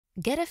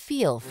Get a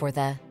feel for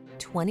the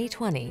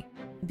 2020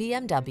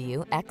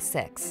 BMW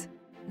X6.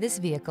 This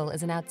vehicle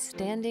is an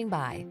outstanding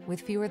buy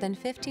with fewer than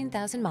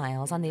 15,000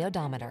 miles on the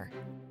odometer.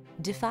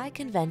 Defy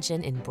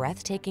convention in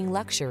breathtaking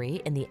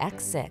luxury in the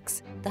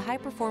X6, the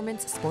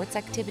high-performance sports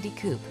activity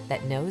coupe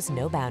that knows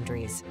no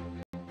boundaries.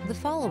 The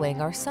following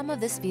are some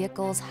of this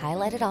vehicle's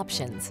highlighted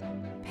options: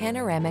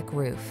 panoramic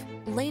roof,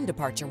 lane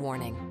departure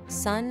warning,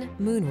 sun,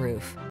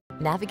 moonroof,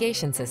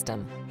 navigation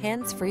system,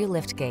 hands-free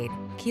liftgate,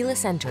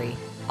 keyless entry,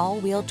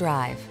 all-wheel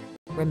drive,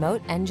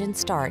 remote engine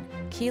start,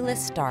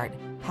 keyless start,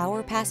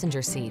 power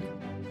passenger seat.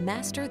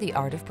 Master the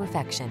art of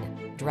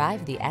perfection.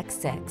 Drive the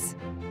X6.